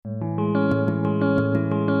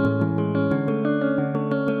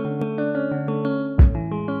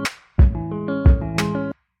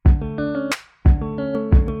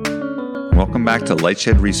back to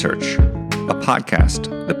Lightshed Research, a podcast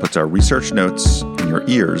that puts our research notes in your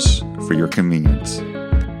ears for your convenience.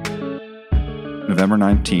 November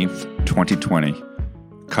 19th, 2020.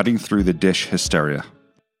 Cutting through the dish hysteria.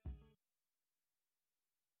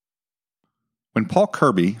 When Paul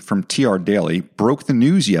Kirby from TR Daily broke the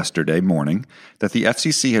news yesterday morning that the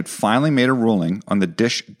FCC had finally made a ruling on the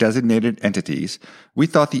dish-designated entities, we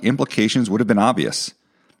thought the implications would have been obvious.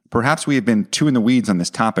 Perhaps we have been too in the weeds on this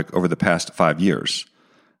topic over the past 5 years.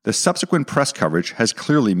 The subsequent press coverage has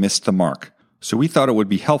clearly missed the mark, so we thought it would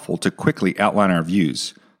be helpful to quickly outline our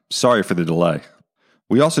views. Sorry for the delay.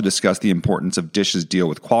 We also discussed the importance of Dish's deal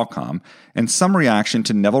with Qualcomm and some reaction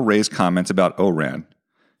to Neville Ray's comments about ORAN.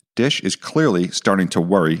 Dish is clearly starting to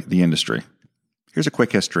worry the industry. Here's a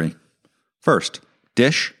quick history. First,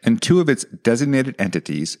 Dish and two of its designated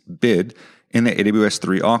entities bid in the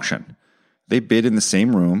AWS-3 auction. They bid in the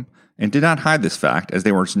same room and did not hide this fact, as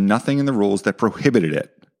there was nothing in the rules that prohibited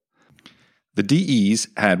it. The DEs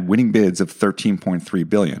had winning bids of $13.3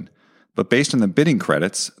 billion, but based on the bidding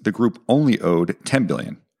credits, the group only owed $10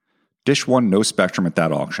 billion. Dish won no spectrum at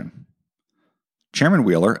that auction. Chairman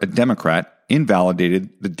Wheeler, a Democrat, invalidated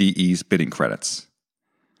the DE's bidding credits.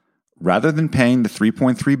 Rather than paying the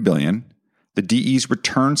 $3.3 billion, the DEs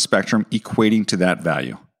returned spectrum equating to that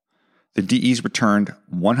value. The DEs returned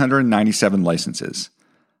 197 licenses,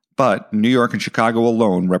 but New York and Chicago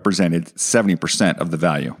alone represented 70% of the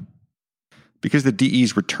value. Because the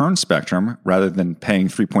DEs returned spectrum rather than paying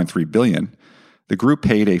 $3.3 billion, the group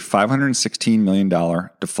paid a $516 million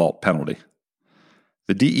default penalty.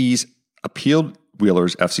 The DEs appealed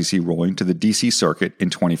Wheeler's FCC ruling to the D.C. Circuit in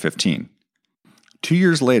 2015. 2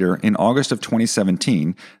 years later, in August of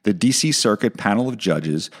 2017, the D.C. Circuit panel of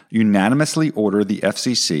judges unanimously ordered the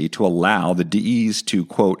FCC to allow the DEs to,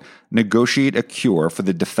 quote, negotiate a cure for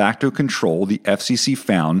the de facto control the FCC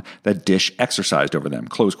found that Dish exercised over them,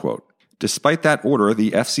 close quote. Despite that order,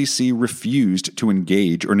 the FCC refused to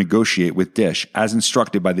engage or negotiate with Dish as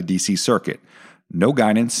instructed by the D.C. Circuit. No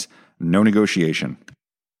guidance, no negotiation.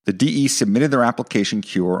 The DEs submitted their application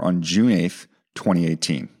cure on June 8,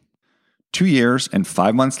 2018. 2 years and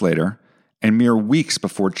 5 months later, and mere weeks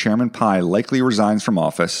before Chairman Pai likely resigns from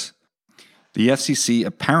office, the FCC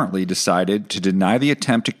apparently decided to deny the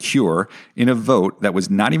attempt to cure in a vote that was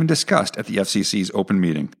not even discussed at the FCC's open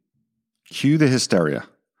meeting. Cue the hysteria.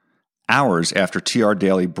 Hours after TR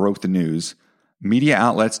Daily broke the news, media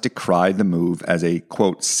outlets decried the move as a,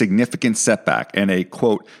 quote, significant setback and a,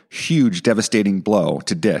 quote, huge devastating blow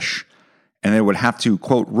to Dish, and they would have to,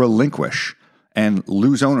 quote, relinquish and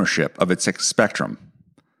lose ownership of its spectrum.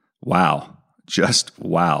 Wow. Just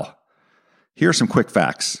wow. Here are some quick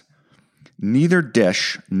facts. Neither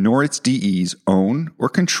Dish nor its DEs own or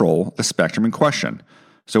control the spectrum in question,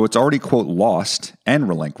 so it's already, quote, lost and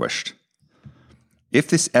relinquished. If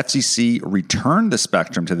this FCC returned the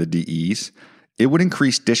spectrum to the DEs, it would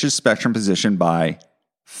increase Dish's spectrum position by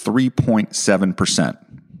 3.7%.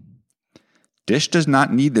 Dish does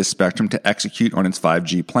not need this spectrum to execute on its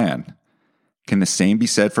 5G plan. Can the same be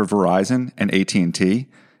said for Verizon and AT&T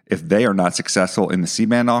if they are not successful in the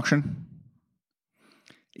C-band auction?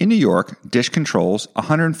 In New York, Dish controls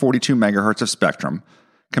 142 megahertz of spectrum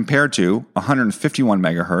compared to 151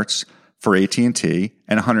 megahertz for AT&T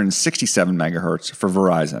and 167 megahertz for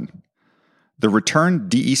Verizon. The returned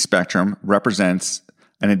DE spectrum represents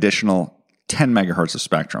an additional 10 megahertz of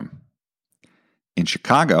spectrum. In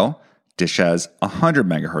Chicago, Dish has 100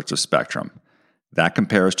 megahertz of spectrum. That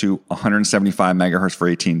compares to 175 megahertz for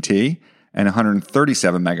AT&T and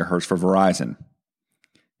 137 megahertz for Verizon.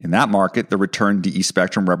 In that market, the returned DE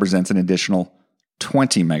spectrum represents an additional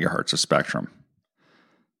 20 megahertz of spectrum.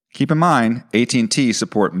 Keep in mind, AT&T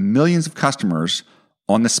support millions of customers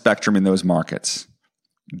on the spectrum in those markets.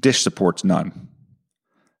 Dish supports none.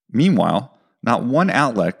 Meanwhile, not one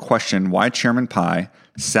outlet questioned why Chairman Pai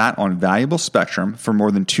sat on valuable spectrum for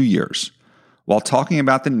more than 2 years, while talking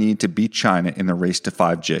about the need to beat China in the race to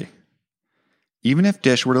 5G. Even if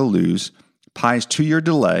Dish were to lose, Pai's 2-year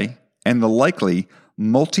delay and the likely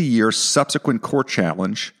multi-year subsequent court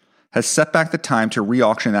challenge has set back the time to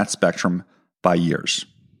re-auction that spectrum by years.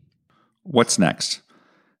 What's next?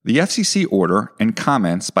 The FCC order and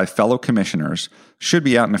comments by fellow commissioners should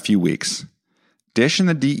be out in a few weeks. Dish and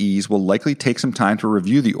the DEs will likely take some time to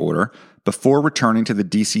review the order before returning to the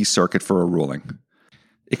D.C. Circuit for a ruling.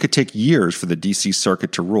 It could take years for the D.C.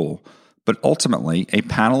 Circuit to rule, but ultimately a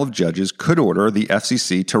panel of judges could order the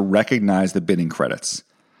FCC to recognize the bidding credits.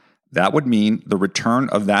 That would mean the return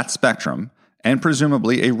of that spectrum and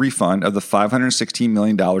presumably a refund of the $516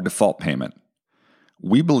 million default payment.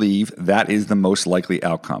 We believe that is the most likely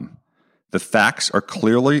outcome. The facts are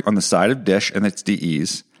clearly on the side of Dish and its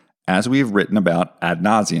DEs, as we have written about ad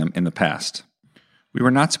nauseum in the past. We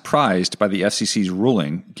were not surprised by the FCC's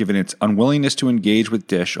ruling, given its unwillingness to engage with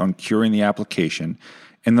Dish on curing the application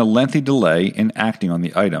and the lengthy delay in acting on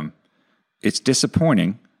the item. It's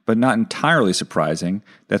disappointing, but not entirely surprising,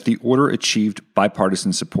 that the order achieved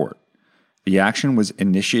bipartisan support. The action was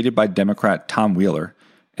initiated by Democrat Tom Wheeler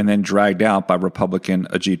and then dragged out by Republican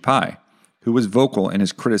Ajit Pai, who was vocal in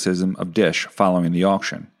his criticism of Dish following the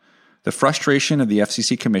auction. The frustration of the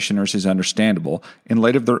FCC commissioners is understandable in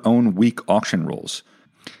light of their own weak auction rules.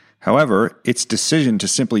 However, its decision to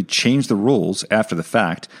simply change the rules after the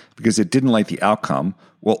fact because it didn't like the outcome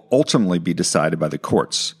will ultimately be decided by the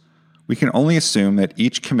courts. We can only assume that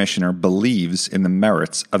each commissioner believes in the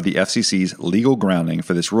merits of the FCC's legal grounding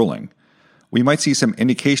for this ruling. We might see some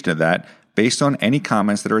indication of that based on any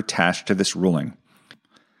comments that are attached to this ruling.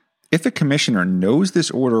 If a commissioner knows this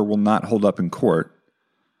order will not hold up in court,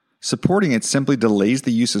 supporting it simply delays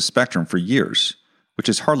the use of spectrum for years, which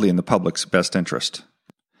is hardly in the public's best interest.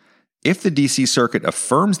 If the D.C. Circuit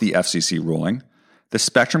affirms the FCC ruling, the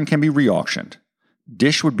spectrum can be re-auctioned.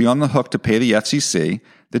 Dish would be on the hook to pay the FCC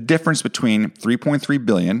the difference between $3.3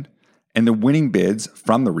 billion and the winning bids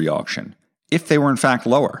from the re-auction, if they were in fact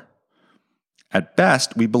lower. At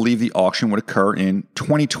best, we believe the auction would occur in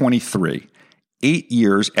 2023, 8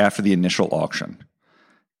 years after the initial auction.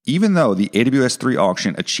 Even though the AWS-3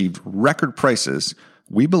 auction achieved record prices,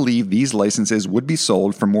 we believe these licenses would be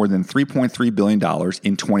sold for more than $3.3 billion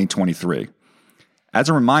in 2023. As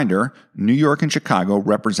a reminder, New York and Chicago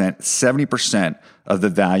represent 70% of the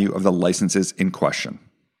value of the licenses in question.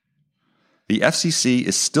 The FCC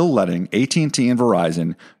is still letting AT&T and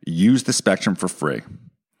Verizon use the spectrum for free.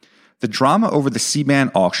 The drama over the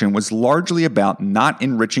C-band auction was largely about not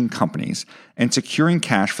enriching companies and securing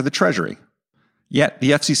cash for the Treasury. Yet,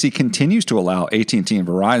 the FCC continues to allow AT&T and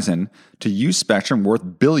Verizon to use spectrum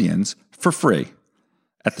worth billions for free.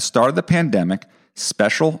 At the start of the pandemic,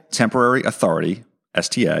 Special Temporary Authority,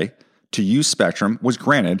 STA, to use spectrum was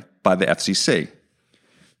granted by the FCC.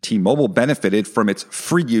 T-Mobile benefited from its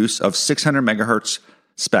free use of 600 megahertz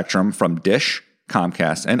spectrum from Dish,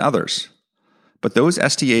 Comcast, and others. But those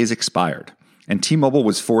STAs expired, and T-Mobile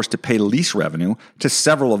was forced to pay lease revenue to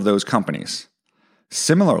several of those companies.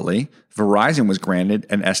 Similarly, Verizon was granted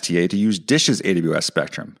an STA to use Dish's AWS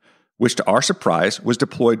spectrum, which to our surprise was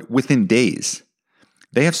deployed within days.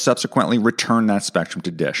 They have subsequently returned that spectrum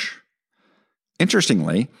to Dish.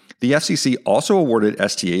 Interestingly, the FCC also awarded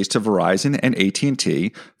STAs to Verizon and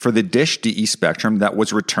AT&T for the Dish DE spectrum that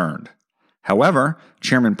was returned. However,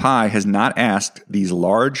 Chairman Pai has not asked these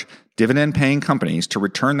large, dividend-paying companies to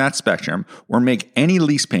return that spectrum or make any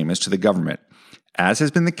lease payments to the government, as has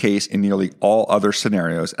been the case in nearly all other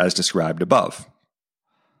scenarios as described above.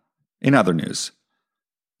 In other news,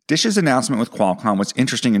 Dish's announcement with Qualcomm was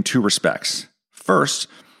interesting in two respects. First,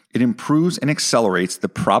 it improves and accelerates the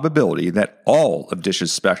probability that all of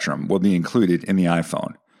Dish's spectrum will be included in the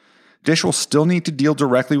iPhone. Dish will still need to deal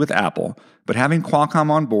directly with Apple, but having Qualcomm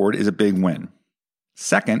on board is a big win.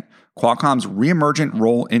 Second, Qualcomm's reemergent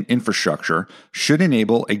role in infrastructure should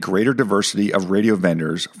enable a greater diversity of radio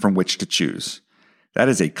vendors from which to choose. That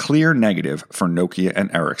is a clear negative for Nokia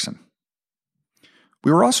and Ericsson.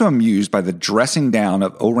 We were also amused by the dressing down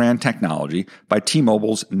of O-RAN technology by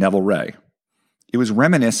T-Mobile's Neville Ray. It was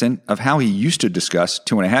reminiscent of how he used to discuss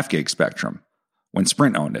 2.5 gig spectrum when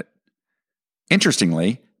Sprint owned it.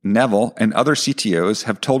 Interestingly, Neville and other CTOs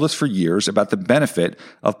have told us for years about the benefit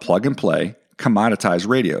of plug-and-play, commoditized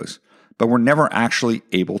radios, but were never actually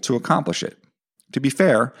able to accomplish it. To be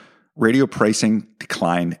fair, radio pricing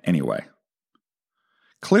declined anyway.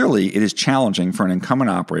 Clearly, it is challenging for an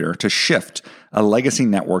incumbent operator to shift a legacy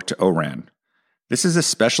network to O-RAN. This is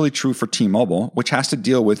especially true for T-Mobile, which has to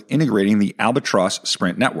deal with integrating the Albatross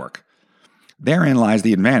Sprint network. Therein lies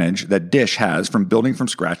the advantage that Dish has from building from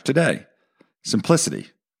scratch today: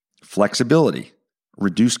 simplicity, flexibility,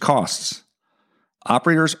 reduced costs.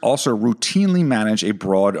 Operators also routinely manage a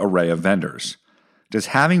broad array of vendors. Does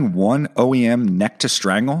having one OEM neck to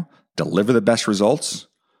strangle deliver the best results?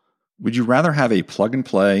 Would you rather have a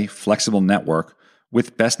plug-and-play, flexible network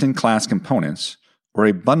with best-in-class components or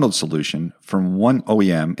a bundled solution from one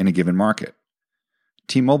OEM in a given market?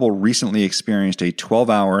 T-Mobile recently experienced a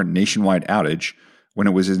 12-hour nationwide outage when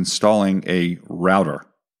it was installing a router.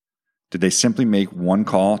 Did they simply make one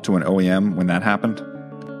call to an OEM when that happened?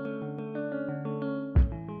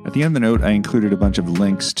 At the end of the note, I included a bunch of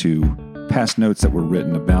links to past notes that were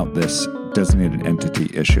written about this designated entity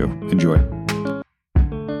issue. Enjoy.